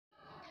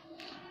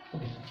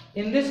Okay.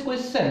 In this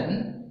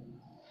question,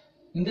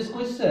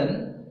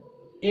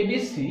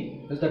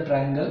 ABC is the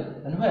triangle,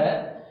 and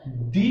where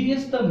D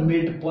is the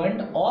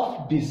midpoint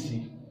of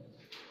BC.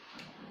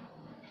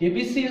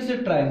 ABC is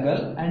a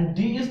triangle and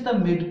D is the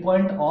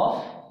midpoint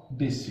of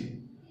BC.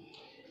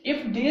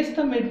 If D is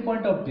the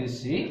midpoint of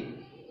BC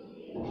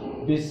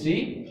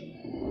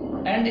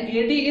and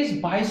AD is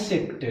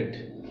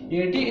bisected,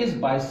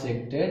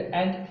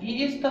 and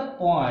E is the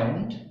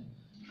point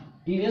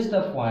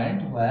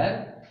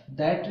where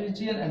that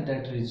region and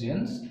that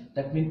regions,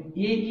 that means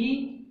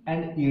AE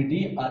and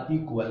AD are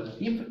equal.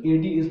 If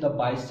AD is the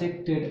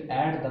bisected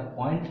at the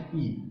point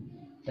E,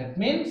 that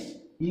means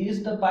E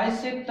is the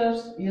bisector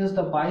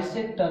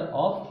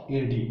of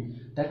AD.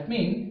 That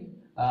means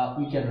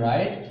we can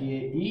write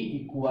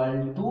AE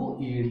equal to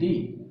AD.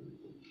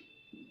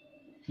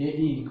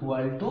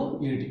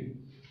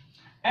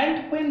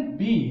 And when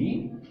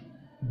B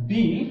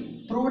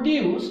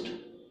produced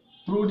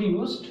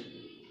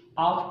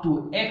up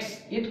to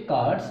X, it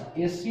cuts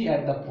AC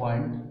at the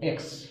point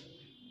X.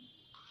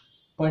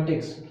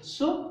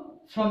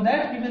 So from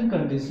that given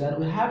condition,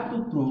 we have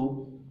to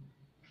prove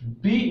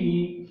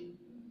BE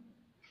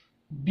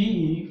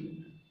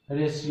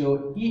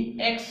ratio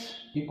EX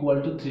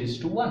equal to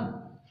 3:1.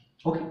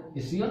 Okay,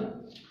 is here.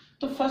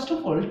 So first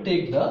of all,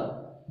 take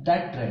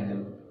that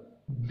triangle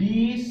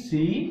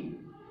BCX.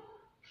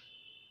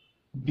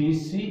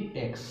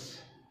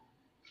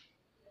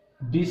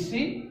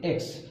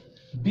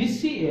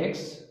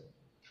 BCX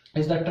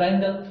is the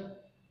triangle.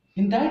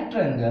 In that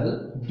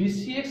triangle,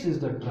 BCX is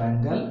the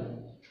triangle,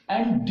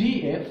 and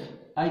DF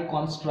I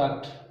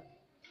construct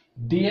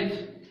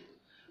DF.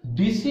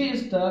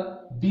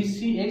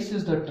 BCX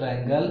is the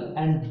triangle,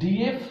 and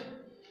DF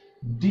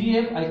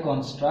I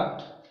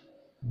construct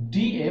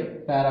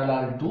DF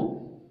parallel to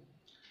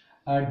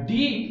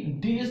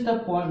D is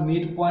the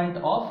midpoint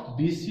of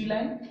BC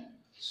line.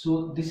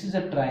 So this is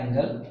a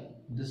triangle.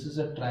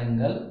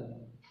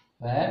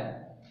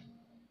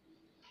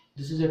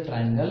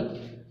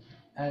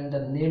 And the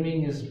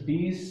naming is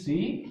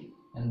BC,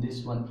 and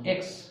this one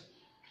X,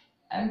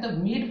 and the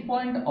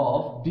midpoint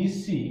of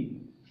BC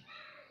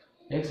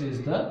X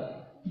is the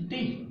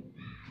D.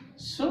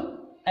 So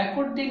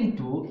according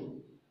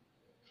to,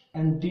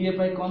 and DF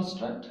I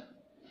construct,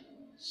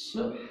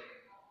 so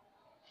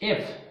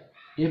F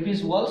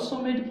is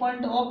also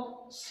midpoint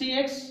of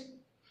CX,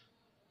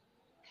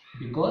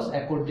 because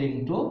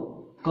according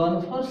to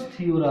converse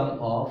theorem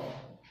of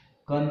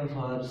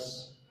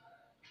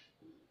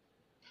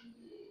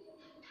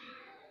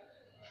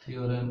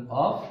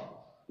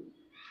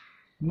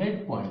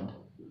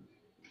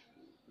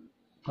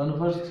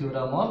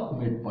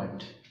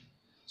midpoint.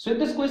 So in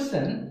this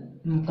question,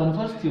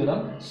 converse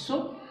theorem,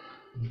 so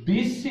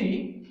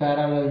BC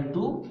parallel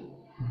to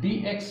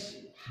BX,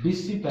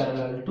 BC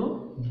parallel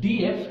to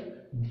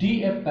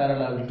DF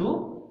parallel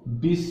to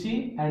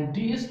BC, and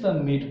D is the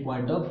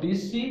midpoint of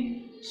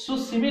BC. So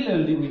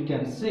similarly we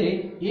can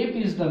say F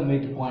is the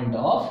midpoint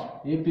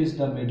of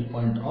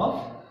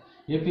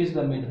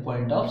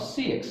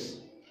CX.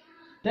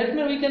 That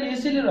means we can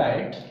easily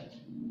write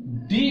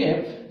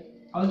DF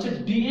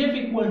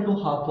equal to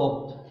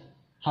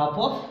half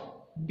of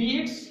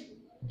BX.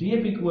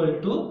 DF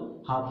equal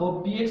to half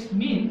of BX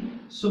mean,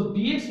 so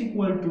BX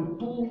equal to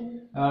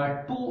 2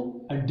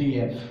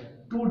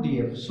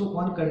 DF. So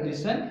one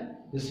condition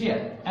is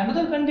here.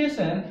 Another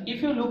condition,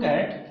 if you look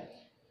at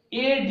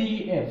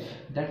ADF,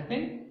 that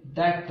means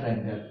that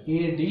triangle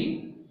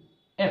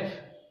ADF,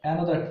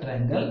 another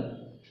triangle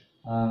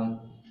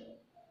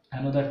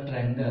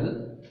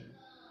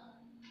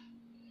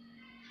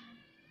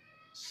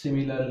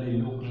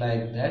similarly look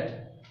like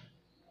that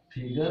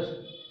figure,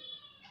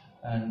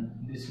 and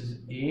this is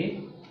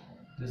A,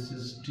 this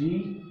is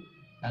D,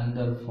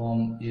 another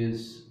form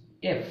is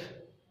F,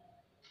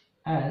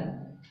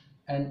 and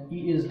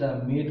E is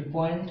the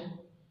midpoint.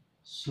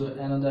 So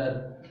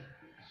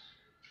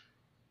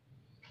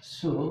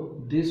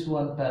this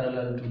one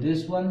parallel to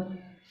this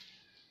one.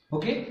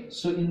 Okay,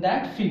 so in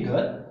that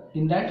figure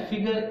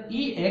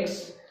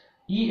EX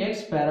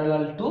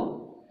parallel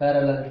to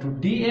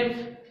DF.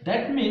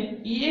 That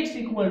means EX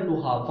equal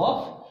to half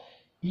of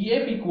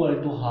EF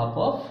equal to half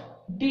of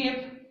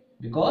DF,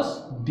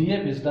 because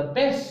DF is the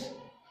base.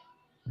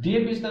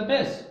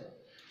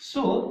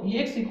 So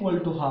EX equal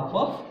to half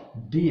of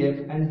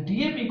DF, and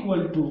DF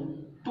equal to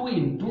 2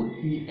 into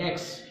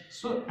EX.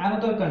 So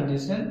another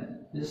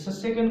condition, this is the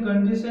second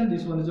condition,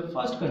 this one is the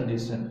first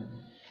condition.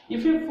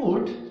 If you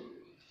put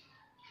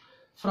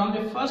from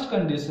the first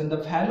condition the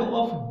value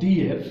of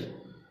DF,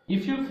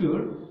 if you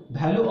put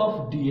value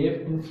of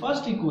DF in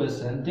first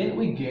equation, then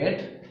we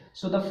get,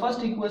 so the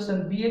first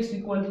equation BX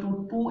equal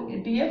to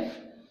 2 DF.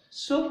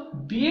 So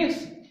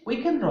BX, we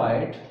can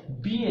write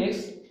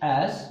BX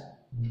as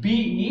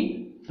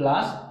BE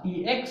plus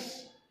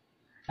EX,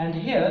 and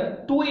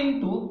here 2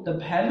 into the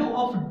value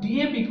of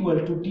DF equal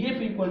to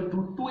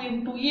 2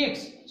 into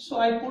EX. So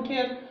I put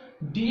here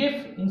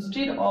DF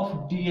instead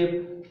of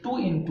DF 2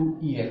 into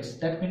EX,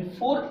 that means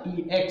 4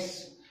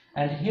 EX,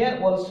 and here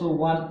also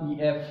 1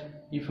 EF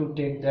if you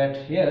take that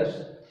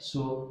here,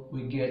 so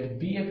we get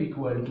BF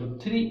equal to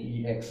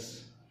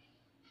 3EX.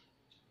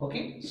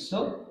 Okay,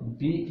 so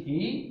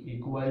BE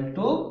equal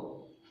to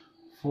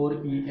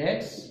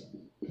 4EX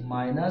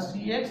minus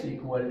EX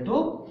equal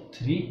to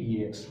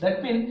 3EX.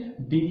 That means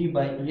BE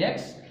by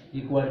EX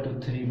equal to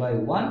 3 by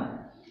 1.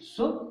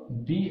 So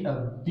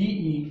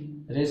BE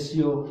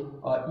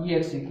ratio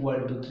EX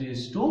equal to 3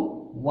 is to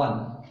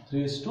 1.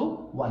 3 is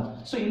to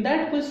 1. So in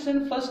that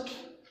question, first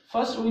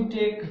we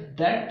take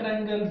that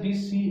triangle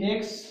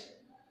BCX.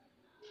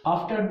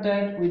 After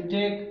that we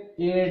take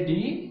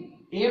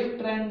ADF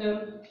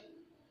triangle.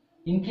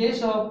 In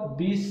case of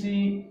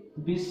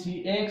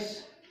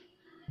BCX,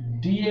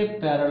 DF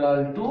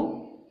parallel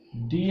to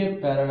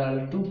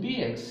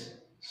BX.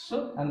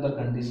 So another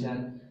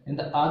condition. In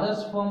the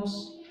others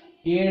forms,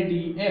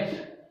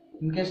 ADF.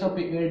 In case of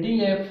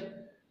ADF,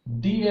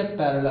 DF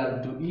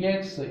parallel to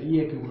EX, so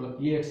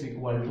EX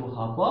equal to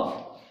half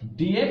of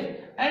DF,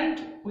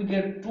 and we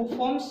get two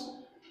forms.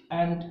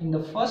 And in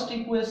the first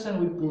equation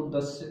we put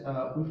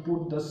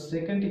the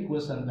second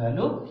equation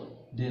value,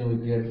 then we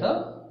get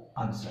the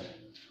answer.